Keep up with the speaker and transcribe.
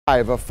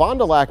A Fond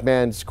du Lac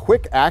man's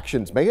quick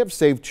actions may have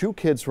saved 2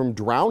 kids from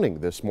drowning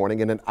this morning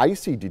in an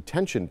icy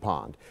detention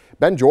pond.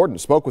 Ben Jordan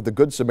spoke with the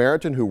Good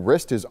Samaritan who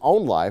risked his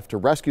own life to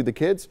rescue the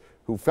kids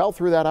who fell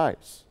through that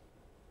ice.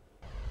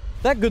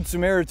 That Good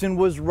Samaritan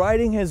was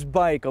riding his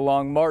bike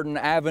along Martin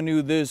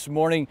Avenue this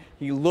morning.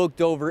 He looked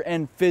over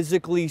and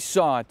physically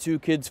saw 2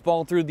 kids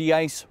fall through the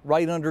ice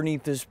right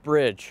underneath this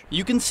bridge.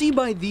 You can see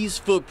by these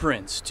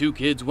footprints, 2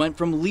 kids went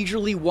from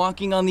leisurely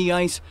walking on the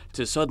ice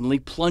to suddenly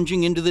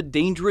plunging into the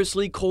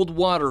dangerously cold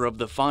water of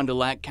the Fond du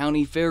Lac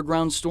County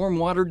Fairgrounds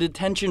Stormwater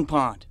Detention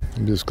Pond.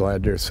 I'm just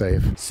glad they're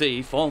safe.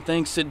 Safe, all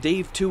thanks to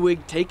Dave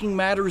Tuig taking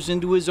matters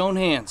into his own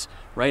hands.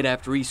 Right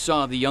after he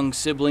saw the young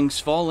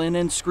siblings fall in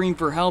and scream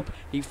for help,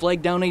 he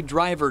flagged down a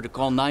driver to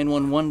call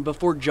 911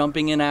 before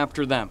jumping in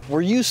after them.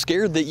 Were you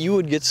scared that you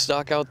would get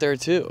stuck out there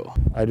too?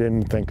 I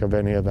didn't think of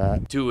any of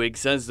that. Tuig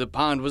says the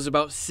pond was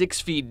about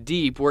 6 feet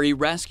deep, where he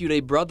rescued a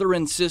brother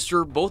and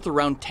sister, both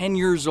around 10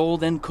 years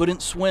old, and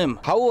couldn't swim.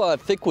 How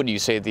thick would you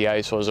say the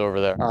ice was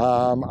over there?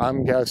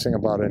 I'm guessing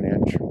about an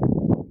inch.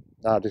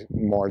 Not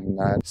more than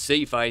that.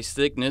 Safe ice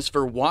thickness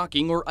for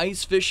walking or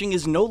ice fishing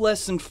is no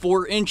less than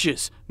 4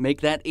 inches.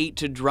 Make that 8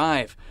 to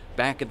drive.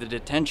 Back at the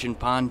detention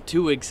pond,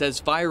 Tuig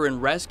says fire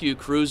and rescue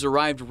crews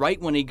arrived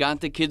right when he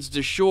got the kids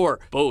to shore.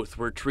 Both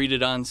were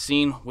treated on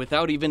scene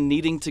without even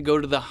needing to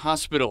go to the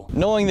hospital.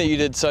 Knowing that you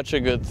did such a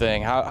good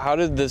thing, how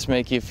did this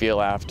make you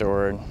feel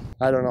afterward?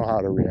 I don't know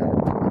how to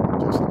react. I'm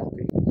just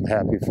happy. I'm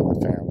happy for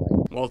the family.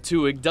 While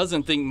Tuig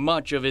doesn't think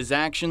much of his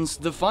actions,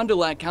 the Fond du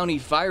Lac County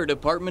Fire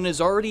Department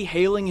is already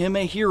hailing him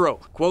a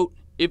hero. Quote,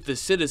 "If the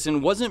citizen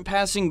wasn't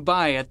passing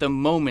by at the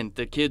moment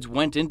the kids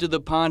went into the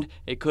pond,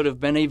 it could have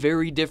been a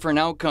very different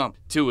outcome."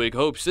 Tuig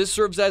hopes this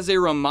serves as a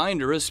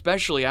reminder,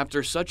 especially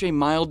after such a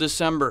mild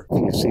December. If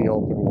you see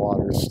open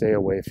water, stay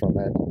away from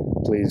it.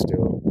 Please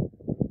do.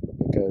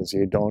 Because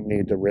you don't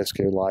need to risk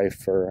your life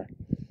for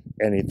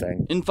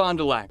anything. In Fond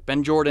du Lac,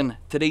 Ben Jordan,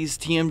 today's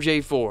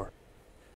TMJ4.